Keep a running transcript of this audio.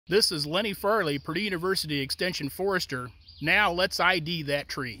This is Lenny Farley, Purdue University Extension Forester. Now let's ID that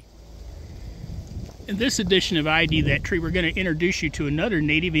tree. In this edition of ID That Tree, we're going to introduce you to another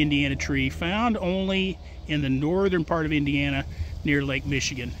native Indiana tree found only in the northern part of Indiana near Lake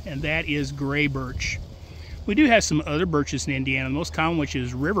Michigan, and that is gray birch. We do have some other birches in Indiana, the most common which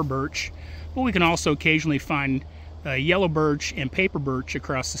is river birch, but we can also occasionally find yellow birch and paper birch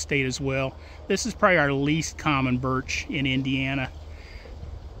across the state as well. This is probably our least common birch in Indiana.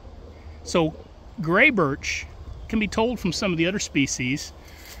 So gray birch can be told from some of the other species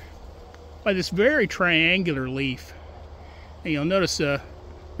by this very triangular leaf. And you'll notice a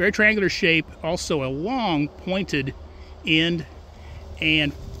very triangular shape, also a long pointed end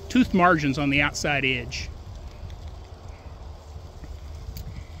and toothed margins on the outside edge.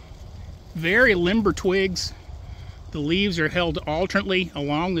 Very limber twigs. The leaves are held alternately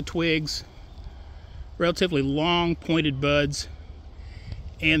along the twigs. Relatively long pointed buds.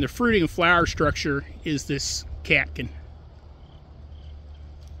 And the fruiting and flower structure is this catkin.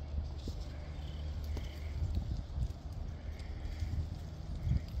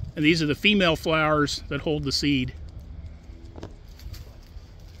 And these are the female flowers that hold the seed.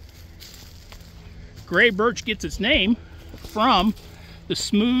 Gray birch gets its name from the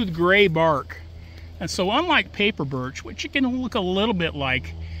smooth gray bark. And so unlike paper birch, which it can look a little bit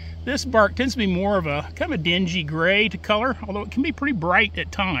like, this bark tends to be more of a kind of a dingy gray to color, although it can be pretty bright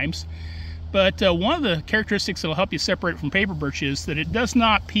at times. But one of the characteristics that will help you separate it from paper birch is that it does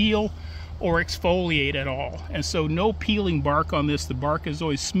not peel or exfoliate at all. And so no peeling bark on this. The bark is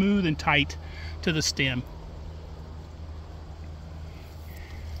always smooth and tight to the stem.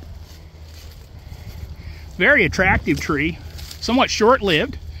 Very attractive tree, somewhat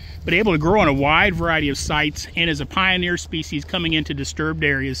short-lived, but able to grow on a wide variety of sites and is a pioneer species coming into disturbed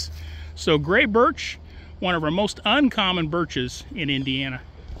areas. So gray birch, one of our most uncommon birches in Indiana.